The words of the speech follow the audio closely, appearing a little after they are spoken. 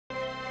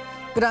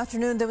Good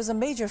afternoon. There was a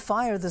major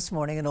fire this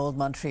morning in Old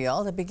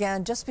Montreal that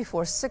began just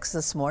before 6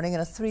 this morning in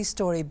a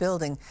three-story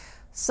building.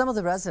 Some of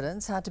the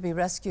residents had to be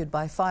rescued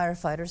by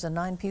firefighters and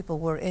 9 people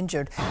were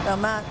injured. Now,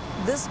 Matt,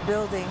 this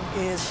building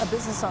is a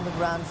business on the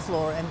ground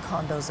floor and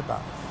condos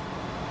above.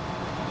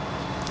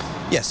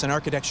 Yes, an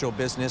architectural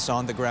business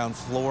on the ground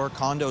floor,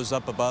 condos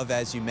up above,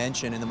 as you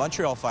mentioned, and the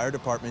Montreal Fire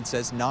Department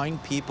says 9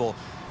 people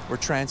were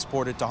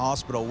transported to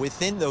hospital.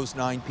 Within those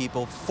 9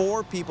 people,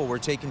 4 people were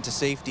taken to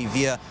safety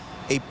via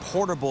a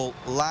portable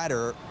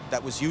ladder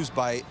that was used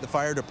by the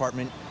fire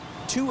department.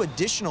 2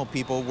 additional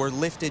people were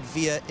lifted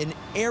via an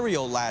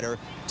aerial ladder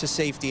to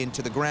safety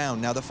into the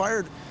ground. Now, the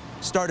fire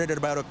started at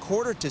about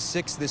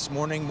 5:45 this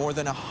morning. More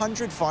than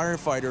 100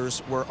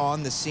 firefighters were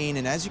on the scene,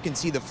 and as you can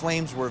see, the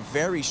flames were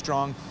very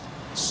strong.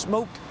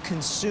 Smoke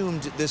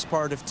consumed this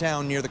part of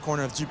town near the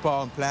corner of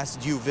Dupont and Place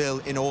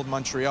Dieuville in Old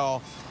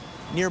Montreal.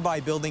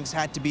 Nearby buildings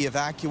had to be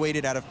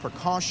evacuated out of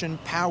precaution.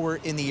 Power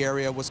in the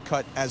area was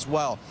cut as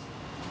well.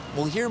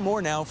 We'll hear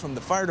more now from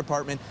the fire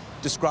department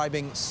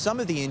describing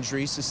some of the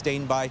injuries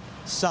sustained by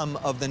some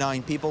of the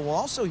 9 people. We'll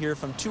also hear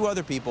from 2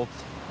 other people,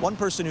 one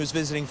person who's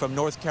visiting from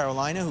North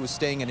Carolina who is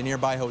staying at a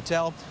nearby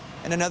hotel,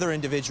 and another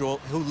individual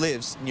who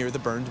lives near the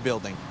burned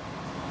building.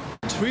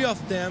 3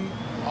 of them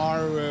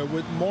are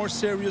with more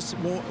serious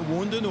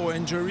wounded or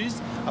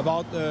injuries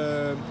about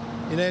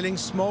inhaling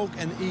smoke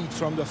and heat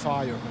from the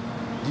fire.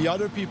 The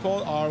other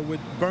people are with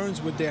burns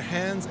with their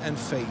hands and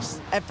face.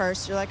 At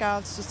first, you're like, oh,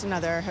 it's just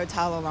another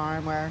hotel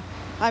alarm, where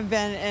I've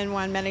been in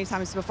one many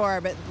times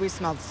before, but we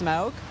smelled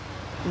smoke.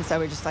 And so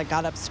we just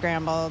got up,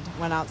 scrambled,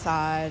 went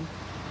outside.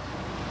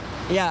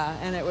 Yeah,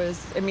 and it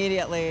was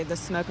immediately, the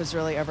smoke was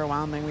really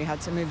overwhelming. We had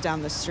to move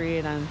down the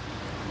street, and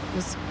it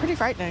was pretty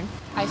frightening.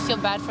 I feel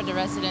bad for the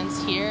residents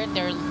here.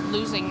 They're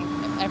losing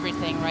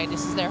everything, right?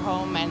 This is their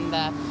home, and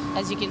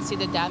as you can see,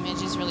 the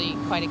damage is really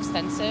quite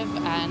extensive.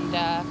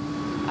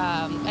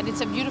 And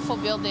it's a beautiful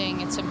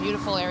building. It's a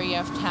beautiful area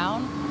of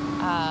town.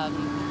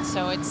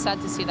 So it's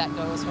sad to see that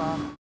go as well.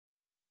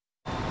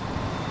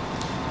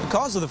 The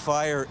cause of the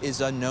fire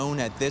is unknown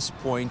at this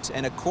point,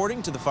 and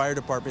according to the fire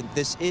department,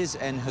 this is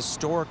an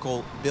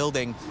historical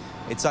building.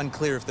 It's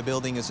unclear if the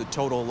building is a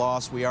total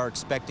loss. We are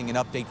expecting an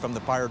update from the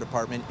fire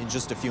department in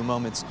just a few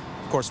moments.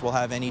 Of course, we'll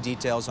have any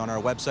details on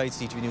our websites,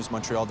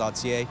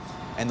 dtvnewsmontreal.ca,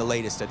 and the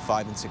latest at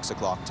 5 and 6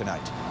 o'clock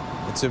tonight.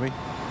 Mitsumi?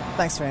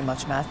 Thanks very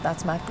much, Matt.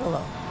 That's Matt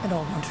Grillo in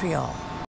Old Montreal.